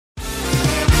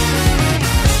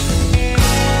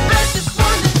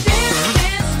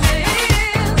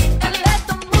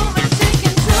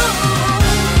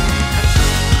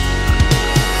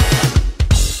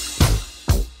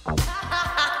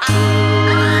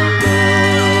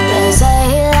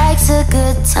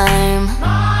time.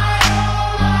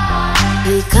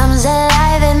 He comes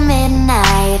alive at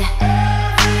midnight.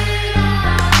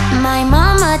 My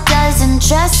mama doesn't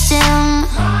trust him.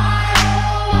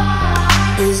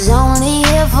 He's only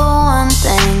here for one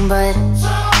thing, but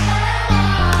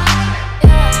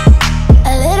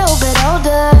a little bit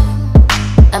older,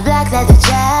 a black leather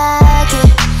jacket,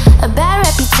 a bad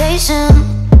reputation,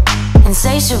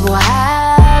 insatiable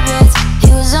habits. He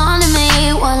was on to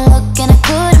me, one look and I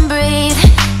couldn't breathe.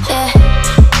 Yeah,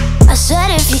 I said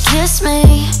if he kissed me,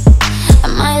 I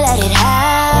might let it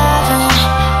happen.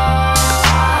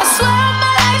 I swear on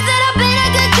my life that I've been a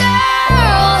good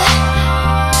girl.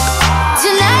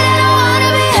 Tonight I don't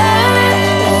wanna be hurt.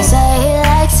 They say he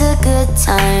likes a good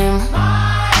time.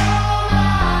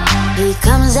 He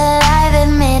comes alive at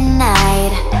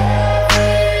midnight.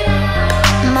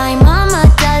 My mama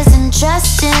doesn't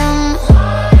trust him.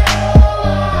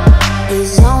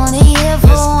 He's only here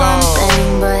for one thing,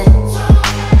 but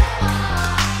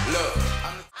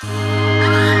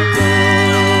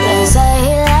they say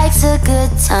he likes a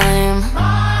good time.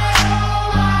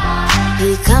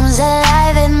 He comes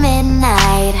alive at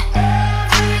midnight.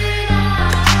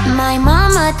 My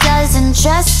mama doesn't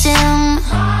trust him.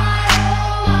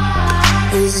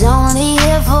 He's only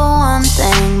here for one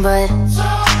thing, but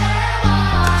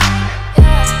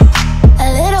a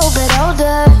little bit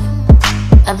older,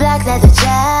 a black leather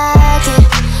jacket,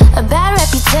 a bad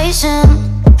reputation,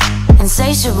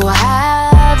 insatiable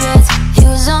habits. He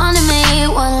was on to me,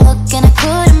 one look and I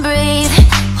couldn't breathe.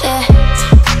 Yeah,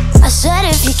 I said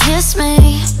if he kissed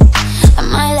me, I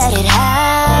might let it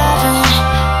happen.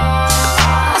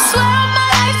 I swear on my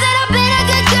life that I've been a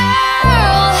good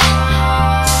girl.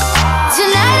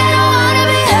 Tonight I don't wanna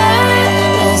be hurt.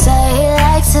 They say he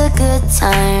likes a good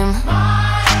time.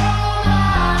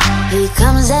 He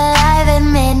comes alive at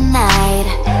midnight.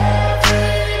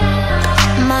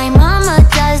 My mama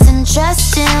doesn't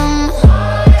trust him.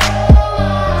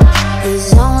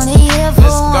 He's only here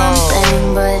for one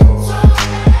thing, but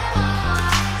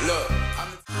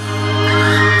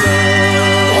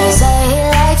they say he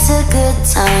likes a good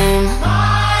time.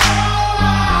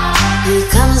 He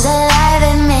comes alive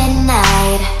at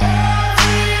midnight.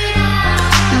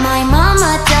 My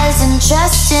mama doesn't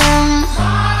trust him.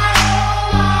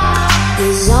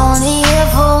 He's only here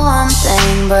for one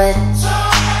thing, but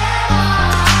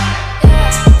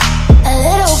a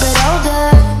little bit older,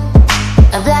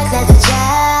 a black leather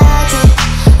jacket,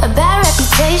 a bad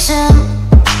reputation,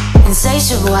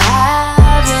 insatiable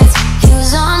habits. He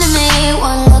was on to me,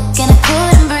 one look and I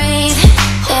couldn't breathe.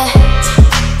 Yeah,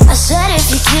 I said if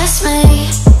he kissed me,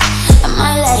 I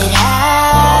might let it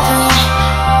happen.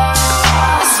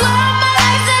 I swear on my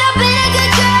life that I've been a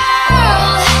good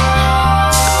girl.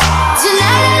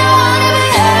 Tonight I don't wanna be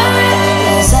hurt.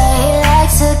 They say he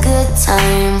likes a good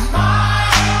time.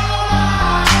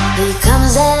 He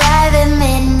comes alive at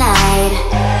midnight.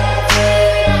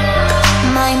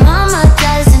 My mama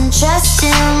doesn't trust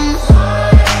him.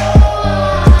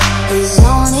 He's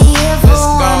only here for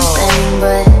one thing,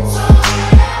 but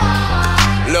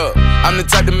look, I'm the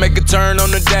type to make a turn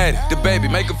on the daddy. DaBaby,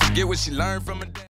 make her forget what she learned from her dad.